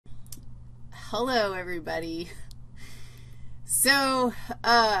Hello, everybody. So,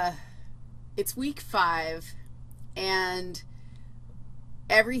 it's week 5, and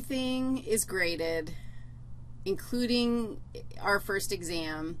everything is graded, including our first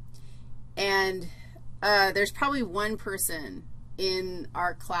exam, and there's probably one person in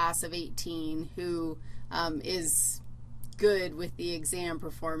our class of 18 who is good with the exam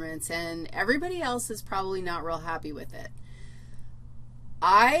performance, and everybody else is probably not real happy with it.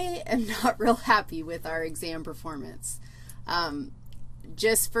 I am not real happy with our exam performance.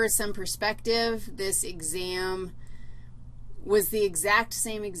 Just for some perspective, this exam was the exact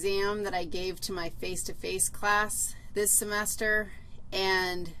same exam that I gave to my face-to-face class this semester,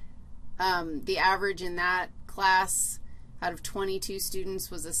 and the average in that class out of 22 students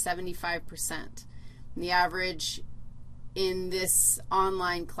was a 75%. And the average in this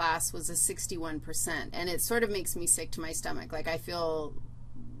online class was a 61%, and it sort of makes me sick to my stomach. Like, I feel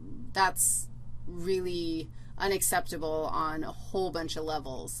that's really unacceptable on a whole bunch of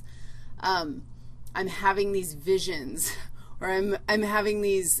levels. I'm having these visions, or I'm having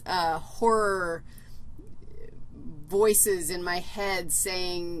these horror voices in my head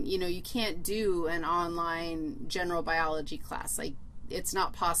saying, you know, you can't do an online general biology class. Like, it's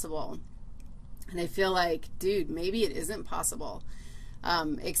not possible. And I feel like, dude, maybe it isn't possible,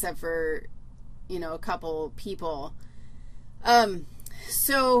 except for, you know, a couple people.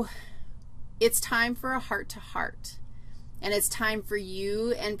 So it's time for a heart-to-heart, and it's time for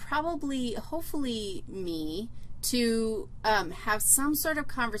you and probably, hopefully me, to have some sort of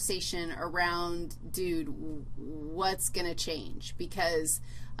conversation around, dude, what's going to change? Because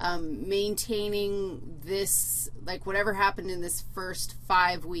maintaining this, like whatever happened in this first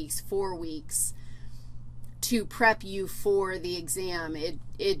 5 weeks, 4 weeks, to prep you for the exam,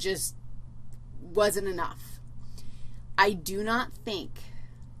 it just wasn't enough. I do not think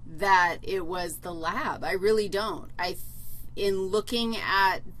that it was the lab. I really don't. In looking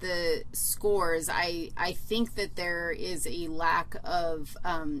at the scores, I think that there is a lack of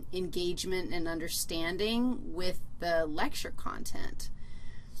engagement and understanding with the lecture content.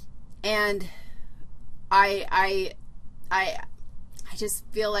 And I just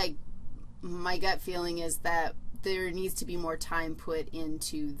feel like my gut feeling is that there needs to be more time put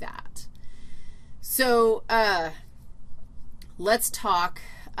into that. So let's talk.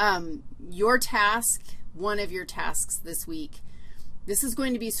 Your task, one of your tasks this week, this is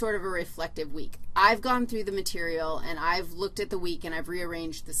going to be sort of a reflective week. I've gone through the material, and I've looked at the week, and I've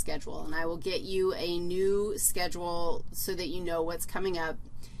rearranged the schedule, and I will get you a new schedule so that you know what's coming up.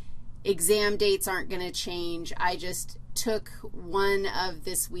 Exam dates aren't going to change. I just took one of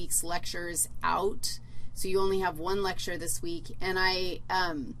this week's lectures out, so you only have one lecture this week, and I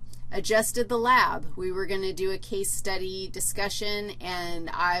adjusted the lab. We were going to do a case study discussion, and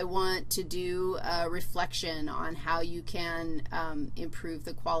I want to do a reflection on how you can improve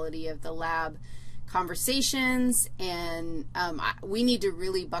the quality of the lab conversations, and we need to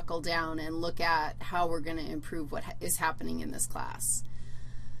really buckle down and look at how we're going to improve what is happening in this class.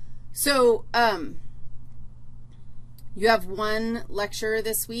 So you have one lecture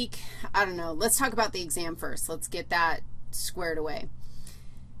this week. I don't know. Let's talk about the exam first. Let's get that squared away.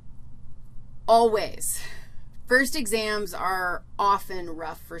 Always. First exams are often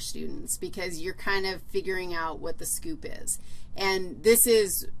rough for students because you're kind of figuring out what the scoop is. And this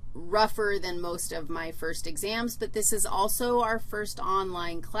is rougher than most of my first exams, but this is also our first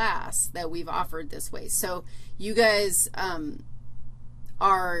online class that we've offered this way. So you guys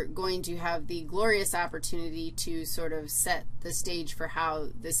are going to have the glorious opportunity to sort of set the stage for how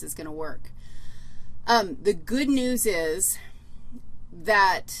this is going to work. The good news is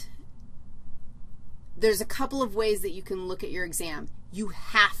that there's a couple of ways that you can look at your exam. You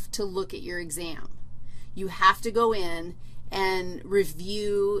have to look at your exam. You have to go in and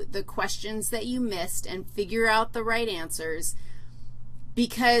review the questions that you missed and figure out the right answers,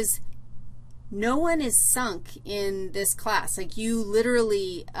 because no one is sunk in this class. Like, you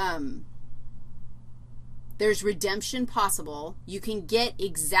literally, there's redemption possible. You can get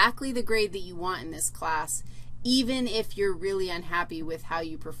exactly the grade that you want in this class, even if you're really unhappy with how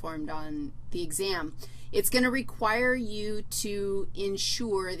you performed on the exam. It's going to require you to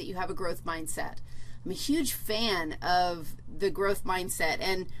ensure that you have a growth mindset. I'm a huge fan of the growth mindset,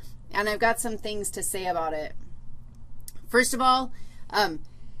 and I've got some things to say about it. First of all,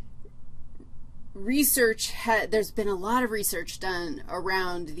 there's been a lot of research done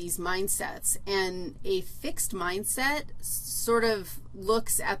around these mindsets, and a fixed mindset sort of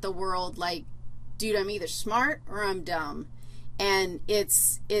looks at the world like, dude, I'm either smart or I'm dumb. And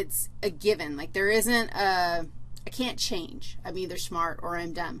it's a given. Like, there isn't a I can't change. I'm either smart or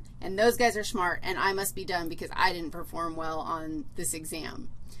I'm dumb. And those guys are smart, and I must be dumb because I didn't perform well on this exam.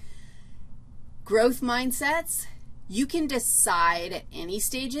 Growth mindsets, you can decide at any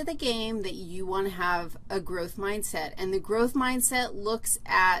stage of the game that you want to have a growth mindset. And the growth mindset looks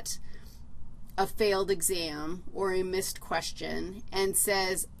at a failed exam or a missed question and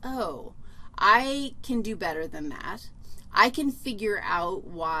says, oh, I can do better than that. I can figure out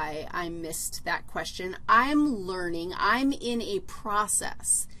why I missed that question. I'm learning. I'm in a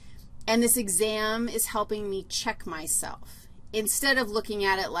process. And this exam is helping me check myself. Instead of looking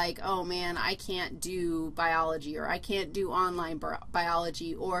at it like, oh, man, I can't do biology, or I can't do online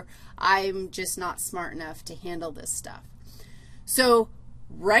biology, or I'm just not smart enough to handle this stuff. So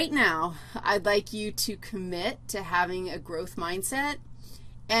right now, I'd like you to commit to having a growth mindset.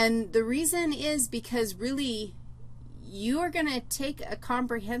 And the reason is because really you are going to take a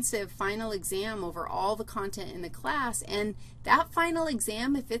comprehensive final exam over all the content in the class, and that final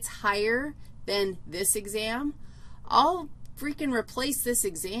exam, if it's higher than this exam, I'll freaking replace this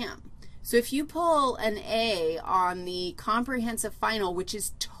exam. So if you pull an A on the comprehensive final, which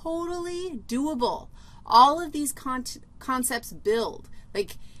is totally doable, all of these concepts build.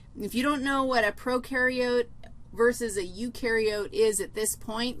 Like if you don't know what a prokaryote versus a eukaryote is at this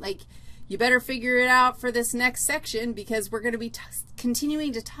point, like you better figure it out for this next section because we're going to be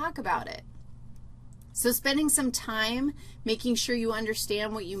continuing to talk about it. So spending some time making sure you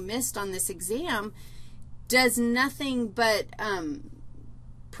understand what you missed on this exam does nothing but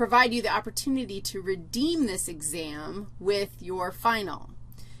provide you the opportunity to redeem this exam with your final.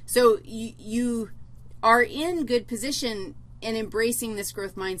 So you are in good position, and embracing this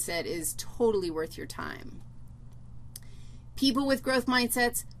growth mindset is totally worth your time. People with growth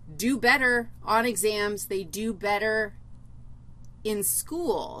mindsets do better on exams. They do better in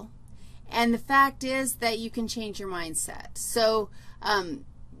school. And the fact is that you can change your mindset. So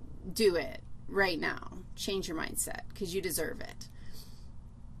do it right now. Change your mindset because you deserve it.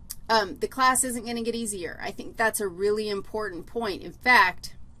 The class isn't going to get easier. I think that's a really important point. In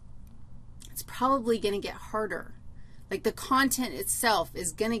fact, it's probably going to get harder. Like the content itself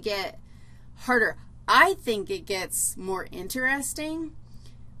is going to get harder. I think it gets more interesting.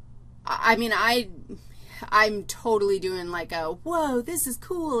 I mean, I'm totally doing like a, whoa, this is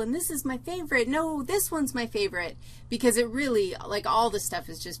cool, and this is my favorite. No, this one's my favorite, because it really, like all the stuff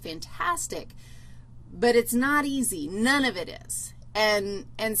is just fantastic. But it's not easy. None of it is. And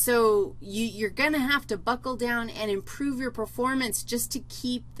so you're going to have to buckle down and improve your performance just to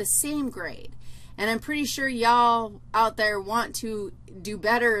keep the same grade. And I'm pretty sure y'all out there want to do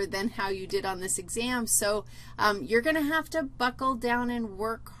better than how you did on this exam. So you're going to have to buckle down and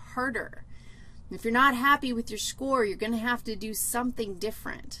work harder. If you're not happy with your score, you're going to have to do something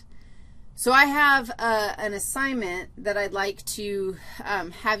different. So I have an assignment that I'd like to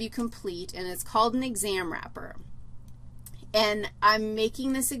have you complete, and it's called an exam wrapper. And I'm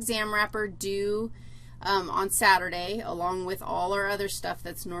making this exam wrapper due on Saturday, along with all our other stuff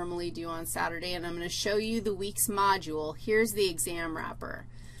that's normally due on Saturday, and I'm going to show you the week's module. Here's the exam wrapper.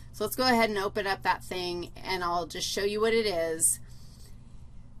 So let's go ahead and open up that thing, and I'll just show you what it is.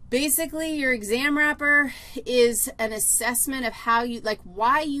 Basically, your exam wrapper is an assessment of how you, like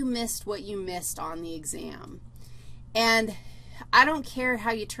why you missed what you missed on the exam. And I don't care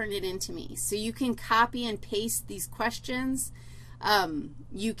how you turn it into me. So you can copy and paste these questions.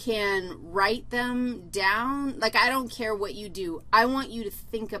 You can write them down. Like, I don't care what you do. I want you to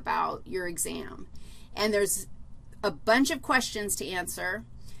think about your exam. And there's a bunch of questions to answer.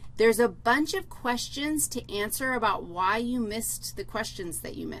 There's a bunch of questions to answer about why you missed the questions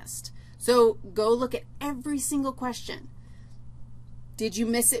that you missed. So go look at every single question. Did you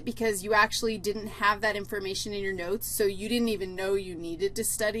miss it because you actually didn't have that information in your notes, so you didn't even know you needed to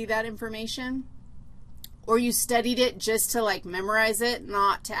study that information? Or you studied it just to like memorize it,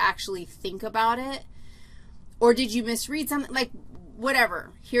 not to actually think about it? Or did you misread something? Like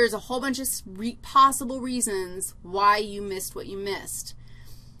whatever. Here's a whole bunch of possible reasons why you missed what you missed.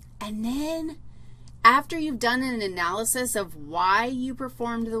 And then after you've done an analysis of why you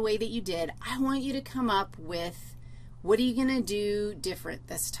performed the way that you did, I want you to come up with what are you going to do different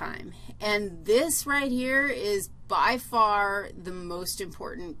this time. And this right here is by far the most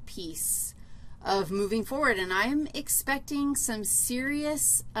important piece of moving forward. And I'm expecting some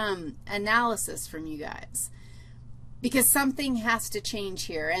serious analysis from you guys because something has to change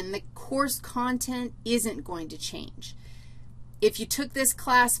here, and the course content isn't going to change. If you took this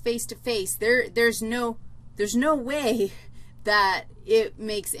class face-to-face, there's no way that it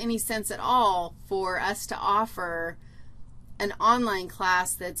makes any sense at all for us to offer an online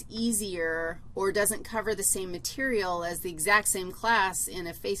class that's easier or doesn't cover the same material as the exact same class in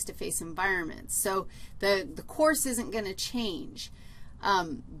a face-to-face environment. So the course isn't going to change,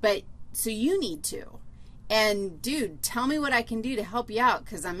 but so you need to. And, dude, tell me what I can do to help you out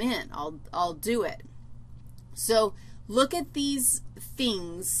because I'm in. I'll do it. So look at these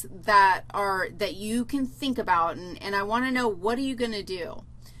things that you can think about, and I want to know, what are you going to do?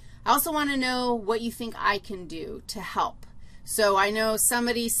 I also want to know what you think I can do to help. So I know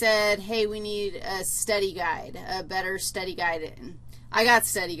somebody said, hey, we need a study guide, a better study guide. I got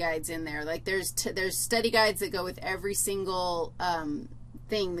study guides in there. Like there's study guides that go with every single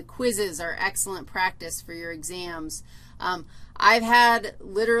thing. The quizzes are excellent practice for your exams. I've had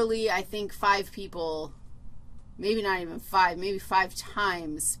literally, I think, 5 people, maybe not even 5, maybe 5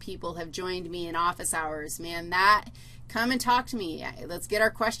 times people have joined me in office hours. Man, come and talk to me. Let's get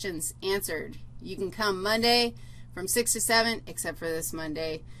our questions answered. You can come Monday from 6 to 7, except for this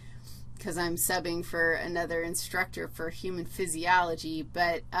Monday because I'm subbing for another instructor for human physiology,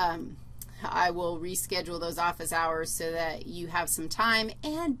 but I will reschedule those office hours so that you have some time.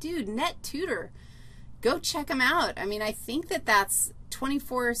 And, dude, Net Tutor, go check them out. I mean, I think that's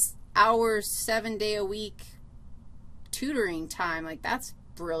 24 hours, 7-day-a-week tutoring time. Like, that's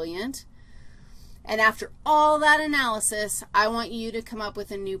brilliant. And after all that analysis, I want you to come up with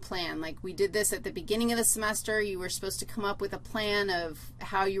a new plan. Like we did this at the beginning of the semester. You were supposed to come up with a plan of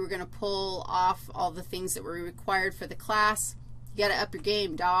how you were going to pull off all the things that were required for the class. You got to up your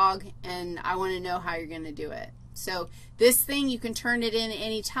game, dog, and I want to know how you're going to do it. So this thing, you can turn it in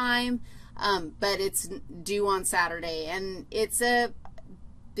any time, but it's due on Saturday, and it's a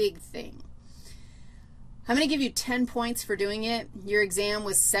big thing. I'm going to give you 10 points for doing it. Your exam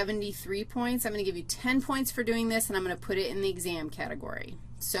was 73 points. I'm going to give you 10 points for doing this, and I'm going to put it in the exam category.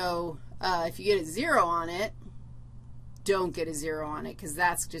 So if you get a 0 on it, don't get a 0 on it because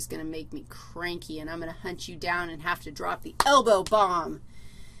that's just going to make me cranky, and I'm going to hunt you down and have to drop the elbow bomb.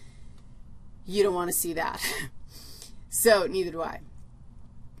 You don't want to see that. So neither do I.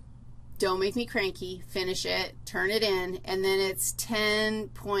 Don't make me cranky. Finish it, turn it in, and then it's 10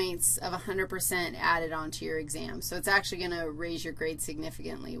 points of 100% added onto your exam. So it's actually going to raise your grade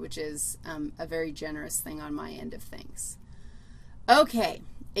significantly, which is a very generous thing on my end of things. Okay,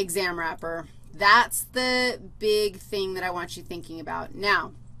 exam wrapper. That's the big thing that I want you thinking about.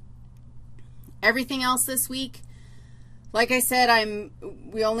 Now, everything else this week, like I said,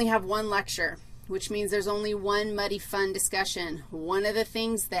 we only have 1 lecture, which means there's only 1 muddy fun discussion. One of the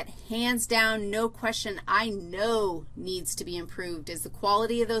things that hands down, no question, I know needs to be improved is the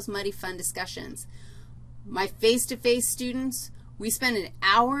quality of those muddy fun discussions. My face-to-face students, we spend an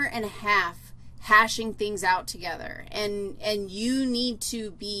hour and a half hashing things out together, and you need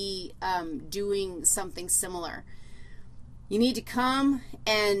to be doing something similar. You need to come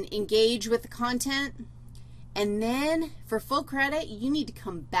and engage with the content, and then for full credit, you need to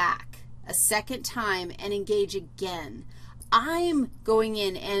come back a second time and engage again. I'm going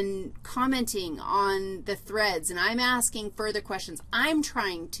in and commenting on the threads, and I'm asking further questions. I'm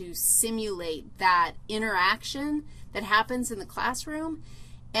trying to simulate that interaction that happens in the classroom,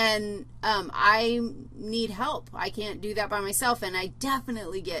 and I need help. I can't do that by myself, and I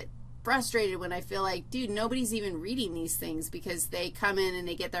definitely get frustrated when I feel like, dude, nobody's even reading these things because they come in and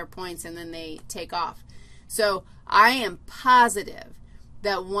they get their points and then they take off. So I am positive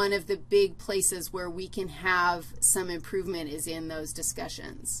that one of the big places where we can have some improvement is in those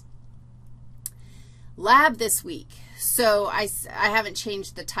discussions. Lab this week. So I haven't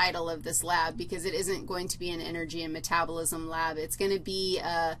changed the title of this lab because it isn't going to be an energy and metabolism lab. It's going to be,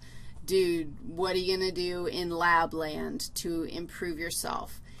 dude, what are you going to do in lab land to improve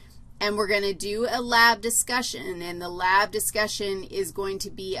yourself? And we're going to do a lab discussion, and the lab discussion is going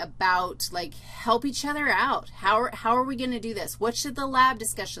to be about, like, help each other out. How are we going to do this? What should the lab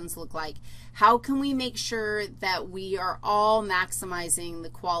discussions look like? How can we make sure that we are all maximizing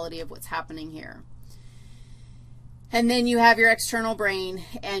the quality of what's happening here? And then you have your external brain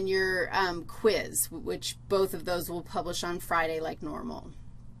and your quiz, which both of those will publish on Friday like normal.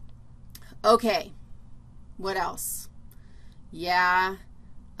 Okay, what else? Yeah.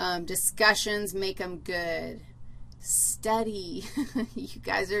 Discussions, make them good. Study. You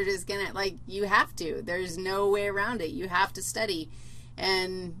guys are just going to, like, you have to. There's no way around it. You have to study.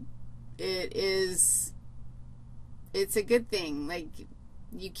 And it's a good thing. Like,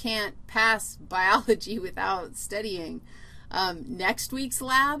 you can't pass biology without studying. Next week's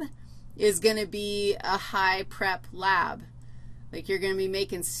lab is going to be a high prep lab. Like, you're going to be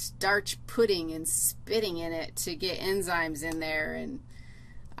making starch pudding and spitting in it to get enzymes in there, and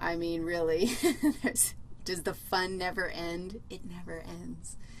I mean, really, Does the fun never end? It never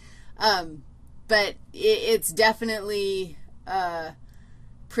ends. But it's definitely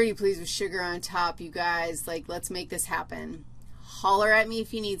pretty pleased with sugar on top, you guys. Like, let's make this happen. Holler at me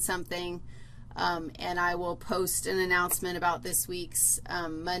if you need something, and I will post an announcement about this week's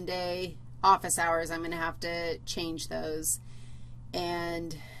Monday office hours. I'm going to have to change those.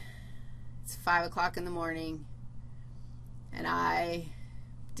 And it's 5 o'clock in the morning, and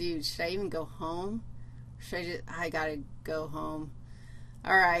dude, should I even go home? I got to go home.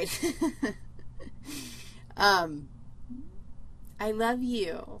 All right. I love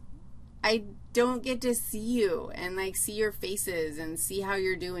you. I don't get to see you and, like, see your faces and see how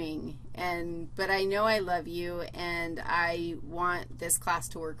you're doing, but I know I love you, and I want this class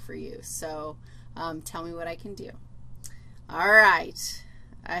to work for you. So tell me what I can do. All right.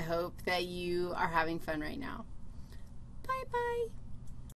 I hope that you are having fun right now. Bye-bye.